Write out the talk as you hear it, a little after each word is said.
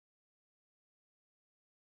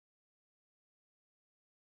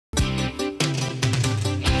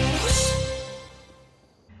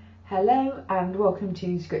Hello and welcome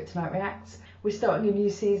to Script Tonight Reacts. We're starting a new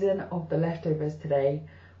season of The Leftovers today.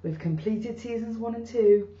 We've completed seasons 1 and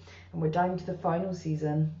 2 and we're down to the final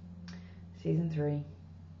season, season 3,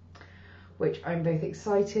 which I'm both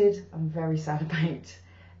excited and very sad about.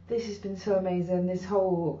 This has been so amazing. This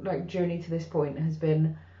whole journey to this point has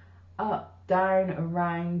been up, down,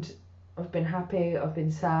 around. I've been happy, I've been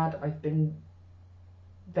sad, I've been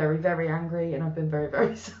very, very angry, and I've been very,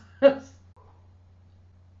 very sad.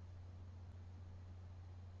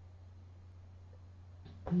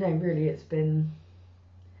 No, really, it's been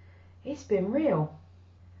real.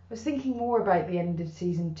 I was thinking more about the end of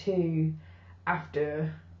season 2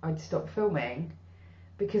 after I'd stopped filming,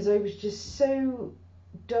 because I was just so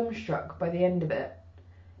dumbstruck by the end of it.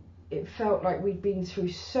 It felt like we'd been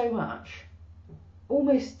through so much. I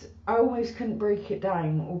almost couldn't break it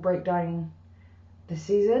down or break down the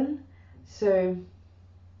season. So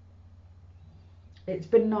it's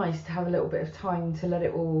been nice to have a little bit of time to let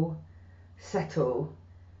it all settle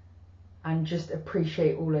and just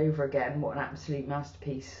appreciate all over again what an absolute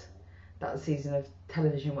masterpiece that season of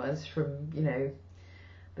television was, from,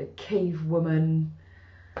 the cave woman,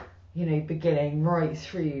 beginning right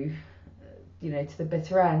through, to the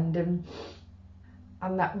bitter end, and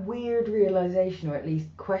that weird realisation, or at least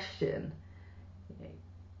question,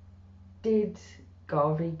 did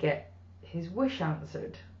Garvey get his wish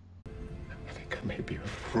answered? I think I may be a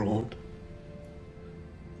fraud.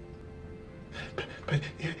 But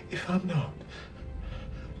if I'm not,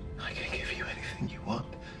 I can give you anything you want.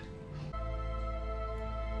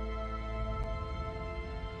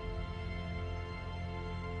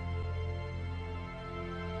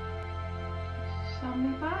 Send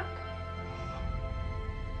me back?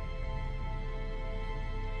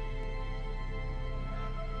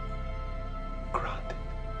 Granted.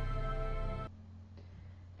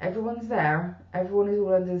 Everyone's there, everyone is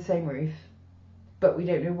all under the same roof, but we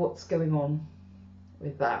don't know what's going on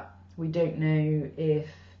with that. We don't know if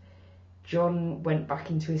John went back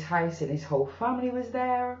into his house and his whole family was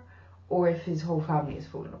there, or if his whole family has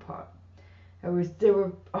fallen apart. There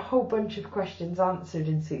were a whole bunch of questions answered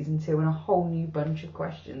in season 2 and a whole new bunch of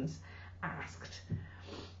questions asked.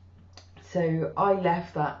 So I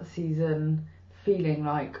left that season feeling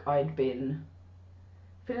like I'd been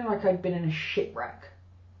in a shipwreck.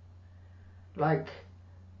 Like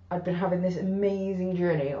I'd been having this amazing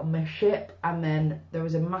journey on my ship, and then there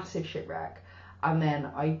was a massive shipwreck, and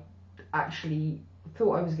then I actually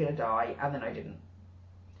thought I was going to die, and then I didn't.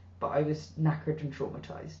 But I was knackered and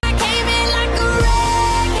traumatised. I came in like a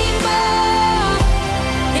wrecking ball.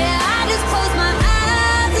 Yeah, I just closed my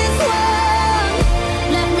eyes and swung.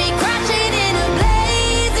 Left me crashing in a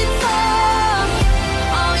blazing fall.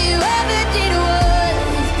 All you ever did was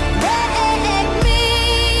wreck me.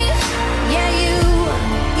 Yeah, you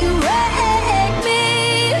wrecked me.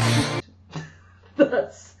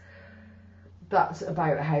 That's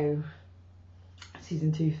about how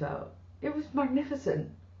season 2 felt. It was magnificent.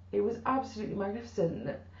 It was absolutely magnificent.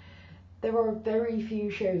 There are very few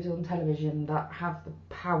shows on television that have the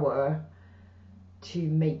power to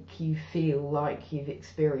make you feel like you've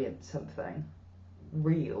experienced something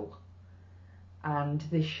real. And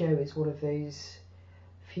this show is one of those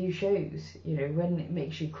few shows, when it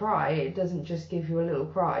makes you cry, it doesn't just give you a little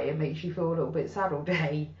cry, it makes you feel a little bit sad all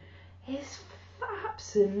day. It's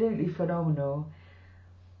absolutely phenomenal.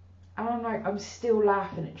 And I'm still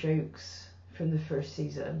laughing at jokes from the first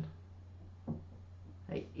season,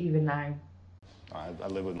 even now. I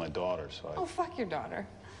live with my daughter, so Oh, fuck your daughter.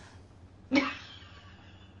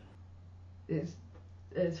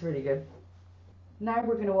 It's really good. Now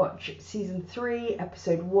we're going to watch season 3,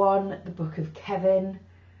 episode 1, The Book of Kevin.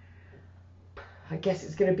 I guess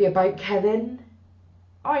it's going to be about Kevin.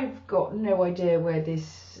 I've got no idea where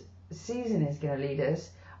this season is going to lead us.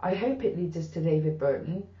 I hope it leads us to David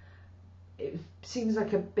Burton. It seems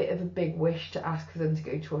like a bit of a big wish to ask for them to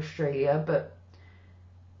go to Australia, but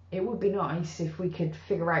it would be nice if we could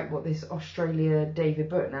figure out what this Australia David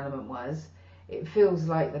Burton element was. It feels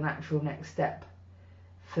like the natural next step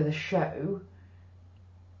for the show.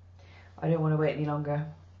 I don't want to wait any longer.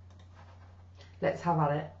 Let's have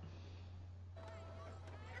at it.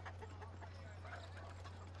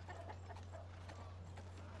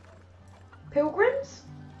 Pilgrims?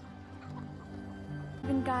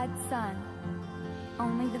 Even God's son.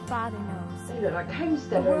 Only the Father knows. They look like The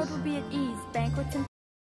homesteaders. world will be at ease, banquets and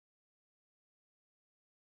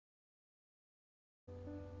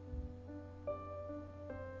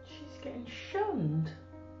She's getting shunned.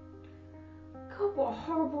 God, what a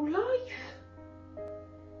horrible life.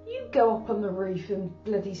 You go up on the roof and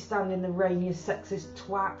bloody stand in the rain, you sexist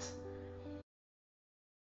twat.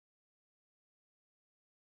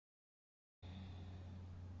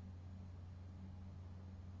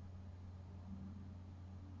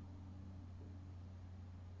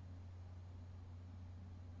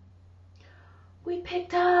 We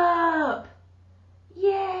picked up!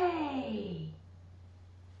 Yay!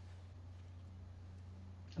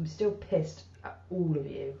 I'm still pissed at all of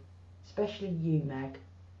you, especially you, Meg.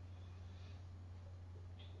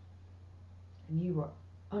 And you were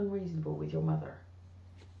unreasonable with your mother.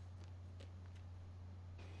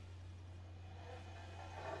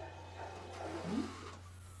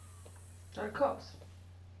 Are the cops?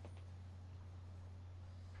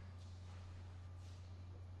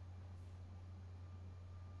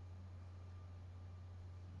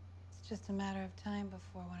 It's just a matter of time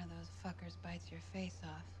before one of those fuckers bites your face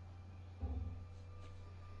off.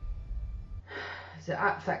 Is it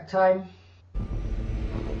affect time?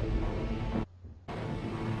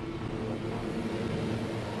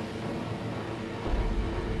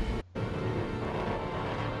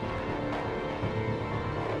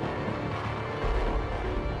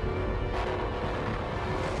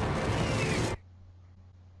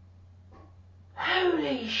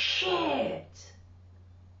 Holy shit!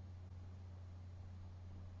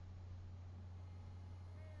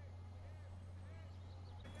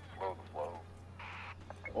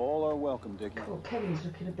 All are welcome, Dickie. Oh, Kevin's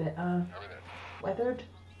looking a bit, weathered.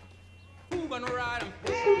 Who gonna ride him?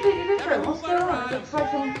 It's completely different. What's going on? It looks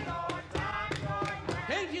like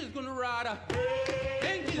Angel's gonna ride her.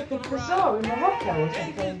 Angel's a gonna ride bazaar in her. Morocco or Angel's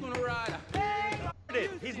something. gonna ride her.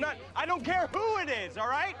 He's not. I don't care who it is, all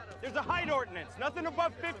right? There's a height ordinance. Nothing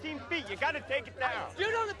above 15 feet. You got to take it down.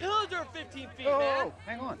 Dude, on the pillars are 15 feet, Oh, man.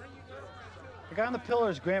 hang on. The guy on the pillar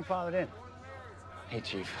is grandfathered in. Hey,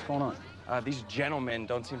 Chief. What's going on? These gentlemen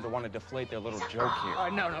don't seem to want to deflate their little joke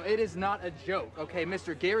here. No, it is not a joke, okay?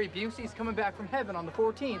 Mr. Gary Busey's coming back from heaven on the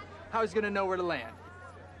 14th. How's he gonna know where to land?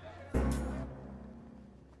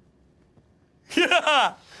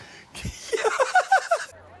 Yeah!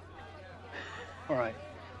 All right.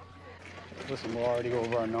 Listen, we're already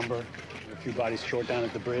over our number. We're a few bodies short down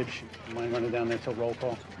at the bridge. You mind running down there till roll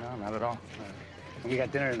call? No, not at all. And we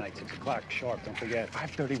got dinner tonight, 6 o'clock sharp, don't forget.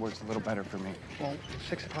 5:30 works a little better for me. Well,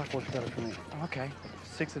 6 o'clock works better for me. Okay,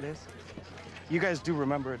 6 it is. You guys do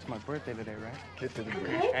remember it's my birthday today, right? Get to the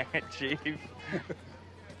bridge. Chief.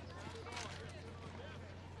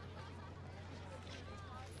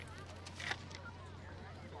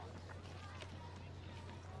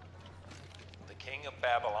 The king of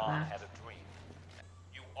Babylon had a dream.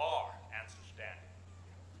 You are Answer's Daniel.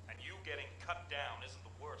 And you getting cut down isn't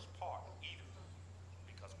the worst part either.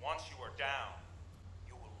 Because once you are down,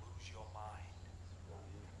 you will lose your mind.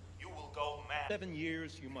 You will go mad. 7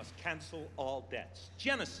 years you must cancel all debts.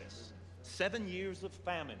 Genesis, 7 years of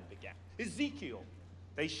famine began. Ezekiel,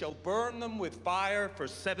 they shall burn them with fire for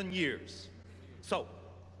 7 years. So,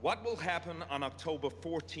 what will happen on October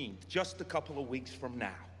 14th, just a couple of weeks from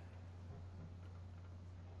now?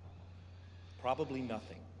 Probably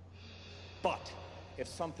nothing. But if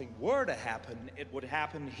something were to happen, it would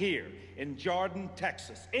happen here in Jordan,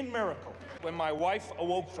 Texas, in Miracle, when my wife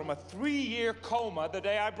awoke from a 3-year coma the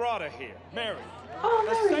day I brought her here, Mary. Oh,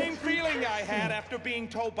 The Mary, same it's feeling I fantastic. had after being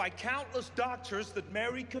told by countless doctors that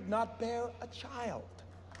Mary could not bear a child.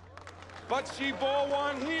 But she bore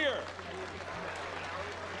one here.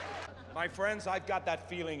 My friends, I've got that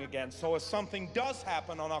feeling again, so if something does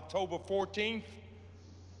happen on October 14th,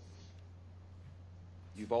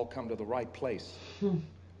 you've all come to the right place.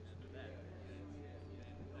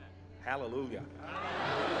 Hallelujah.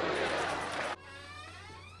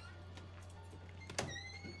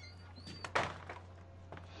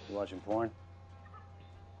 You watching porn?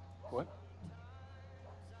 What?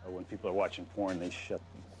 Oh, when people are watching porn, they shut.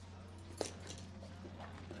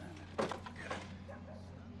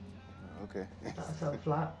 Okay. That felt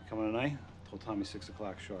flat. Coming tonight? Told Tommy 6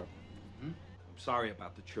 o'clock sharp. I'm sorry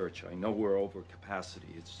about the church. I know we're over capacity.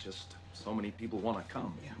 It's just so many people want to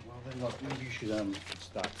come. Yeah, well then look, maybe you should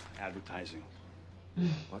stop advertising.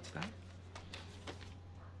 What's that?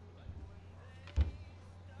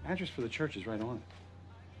 Address for the church is right on it.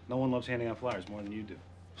 No one loves handing out flyers more than you do.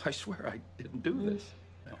 I swear I didn't do this.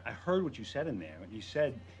 I heard what you said in there. You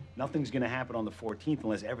said nothing's going to happen on the 14th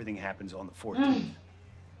unless everything happens on the 14th.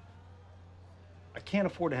 I can't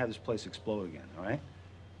afford to have this place explode again, all right?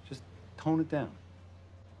 Just tone it down.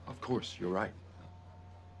 Of course, you're right.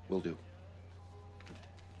 Will do.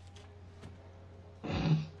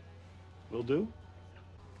 Will do?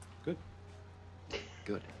 Good.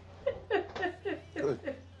 Good. Good.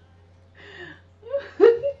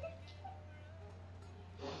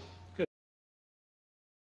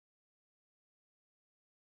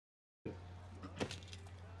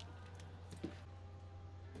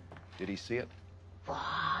 Did he see it?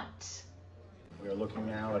 What? We are looking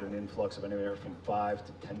now at an influx of anywhere from 5,000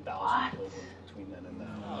 to 10,000 people between then and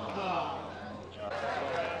now.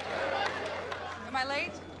 Am I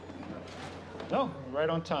late? No, right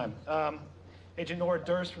on time. Agent Nora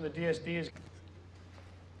Durst from the DSD is...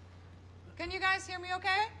 Can you guys hear me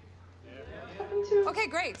okay? Okay,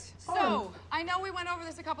 great. So, I know we went over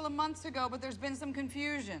this a couple of months ago, but there's been some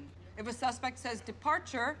confusion. If a suspect says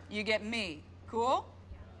departure, you get me. Cool?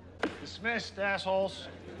 Dismissed, assholes.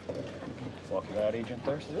 Walk it out, Agent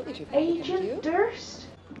Durst. Agent Durst?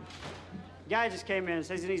 Guy just came in and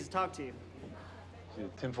says he needs to talk to you. Is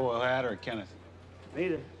it a tinfoil hat or Kenneth?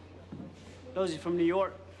 Neither. Knows you from New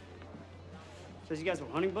York. Says you guys were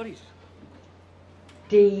hunting buddies.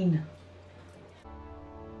 Dean.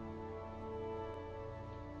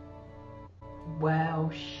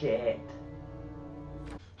 Well, shit.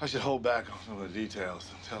 I should hold back on some of the details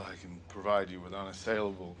until I can provide you with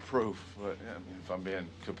unassailable proof. But I mean, if I'm being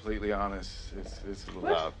completely honest, it's a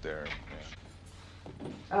little out there. Yeah.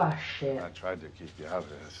 Oh, shit. I tried to keep you out of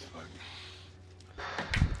this, but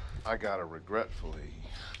I gotta regretfully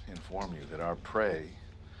inform you that our prey,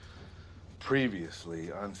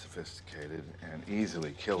 previously unsophisticated and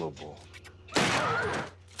easily killable,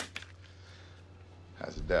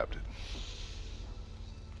 has adapted.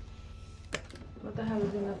 What the hell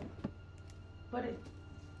is in the... What it...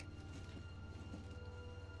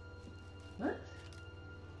 What?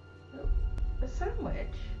 A sandwich?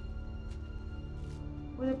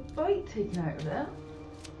 With a bite taken out of it?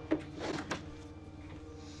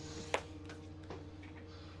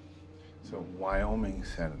 So, Wyoming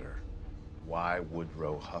Senator Y.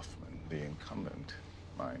 Woodrow Huffman, the incumbent,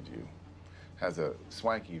 mind you, has a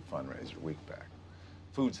swanky fundraiser week back.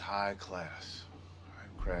 Food's high class. Right?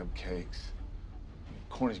 Crab cakes,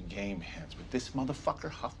 Cornish game hens. But this motherfucker,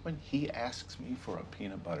 Huffman, he asks me for a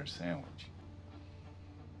peanut butter sandwich.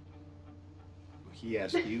 He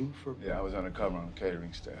asked you for... Yeah, I was undercover on the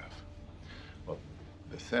catering staff. Well,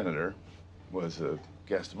 the senator was a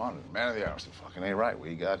guest of honor, man of the hour, so fucking ain't right.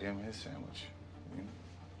 We got him his sandwich. You know?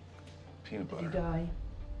 Peanut butter. You die.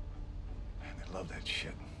 Man, they love that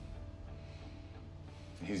shit.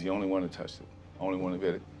 He's the only one who touched it. Only one who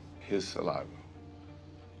bit it. His saliva.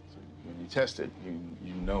 So when you test it,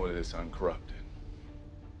 you know that it's uncorrupted.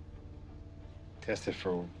 Test it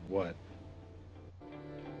for what?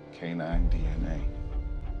 Canine DNA.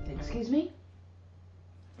 Excuse me?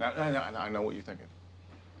 Now, I know what you're thinking.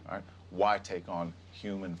 All right? Why take on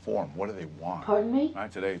human form? What do they want? Pardon me? All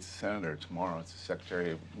right, today it's the senator, tomorrow it's the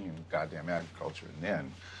secretary of goddamn agriculture, and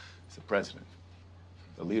then it's the president,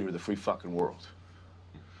 the leader of the free fucking world.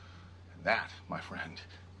 And that, my friend,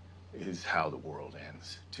 is how the world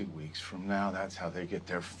ends. 2 weeks from now, that's how they get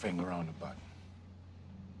their finger on the button.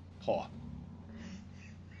 Paw.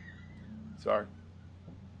 Sorry?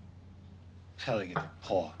 That's how they get their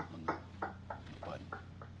paw on the button.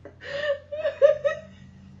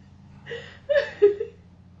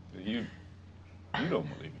 You don't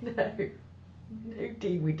believe me. No. No,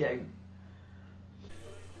 Dean, we don't.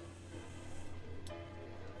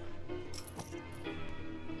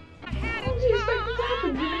 What was you expecting to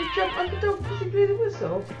happen? You're going to jump like a dog pushing through the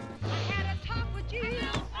whistle?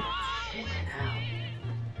 Shit, hell.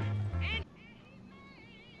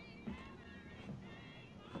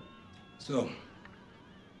 So,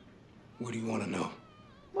 what do you want to know?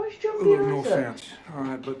 Why's John Look, being no like that? offense, all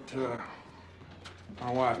right, but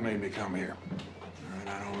my wife made me come here. All right,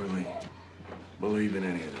 I don't really believe in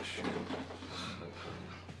any of this shit.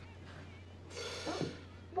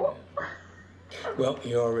 What? Well,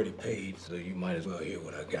 you already paid, so you might as well hear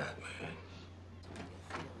what I got, man.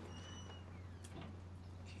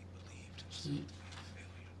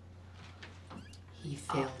 He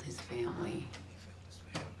failed his family.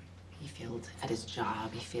 He failed at his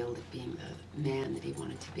job. He failed at being the man that he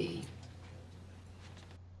wanted to be.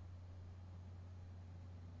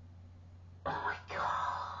 Oh my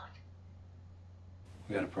God.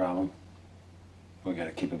 We got a problem. We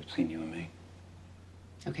gotta keep it between you and me.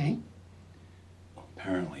 Okay?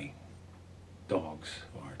 Apparently, dogs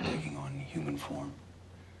are taking on human form,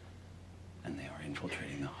 and they are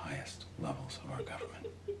infiltrating the highest levels of our government.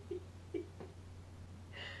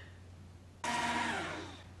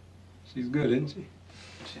 She's good, isn't she?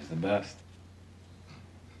 She's the best.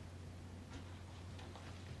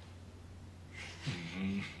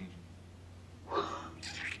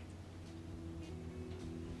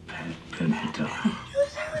 Couldn't you tell?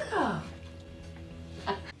 Who's Erica?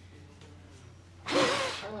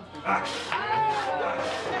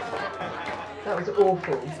 That was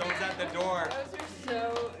awful. Someone's at the door. Those are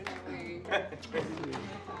so annoying.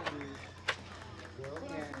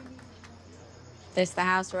 This the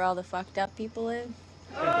house where all the fucked up people live?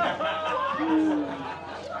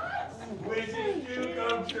 Wishes do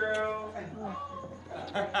come true.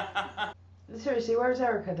 Seriously, where's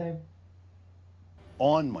Erica though?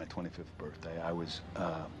 On my 25th birthday, I was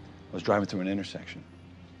driving through an intersection,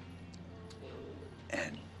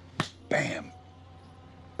 and bam,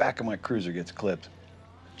 back of my cruiser gets clipped.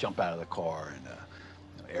 Jump out of the car, and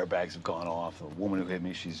airbags have gone off. The woman who hit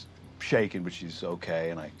me, she's shaking, but she's okay.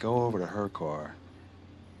 And I go over to her car.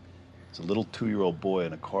 It's a little 2-year-old boy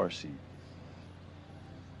in a car seat,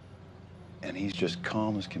 and he's just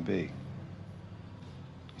calm as can be.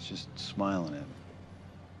 He's just smiling at me.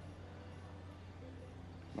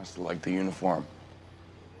 Must have liked the uniform.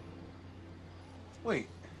 Wait,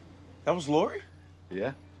 that was Lori?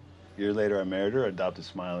 Yeah. A year later, I married her, adopted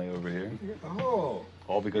Smiley over here. Oh.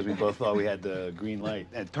 All because we both thought we had the green light.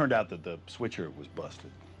 And it turned out that the switcher was busted.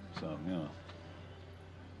 So, you know.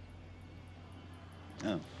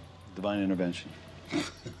 Yeah, divine intervention.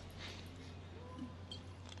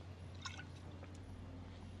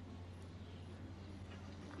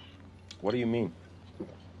 What do you mean?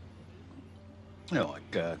 You know,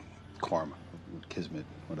 like karma, kismet,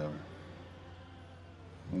 whatever.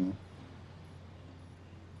 Mm-hmm.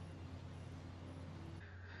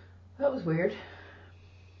 That was weird.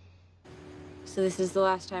 So this is the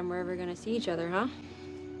last time we're ever gonna see each other, huh?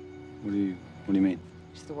 What do you mean?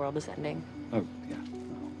 Just the world is ending. Oh, yeah.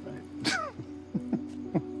 Oh,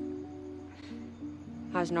 right.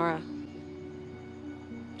 How's Nora?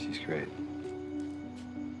 She's great.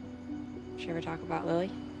 Did you ever talk about Lily?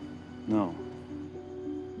 No.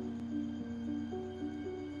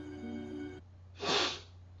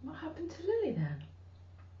 What happened to Lily then?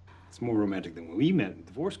 It's more romantic than when we met in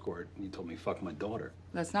divorce court and you told me fuck my daughter.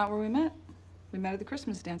 That's not where we met. We met at the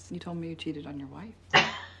Christmas dance and you told me you cheated on your wife.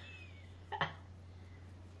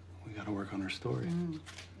 We gotta work on her story.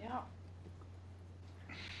 Yeah.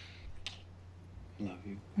 Love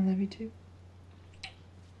you. I love you too.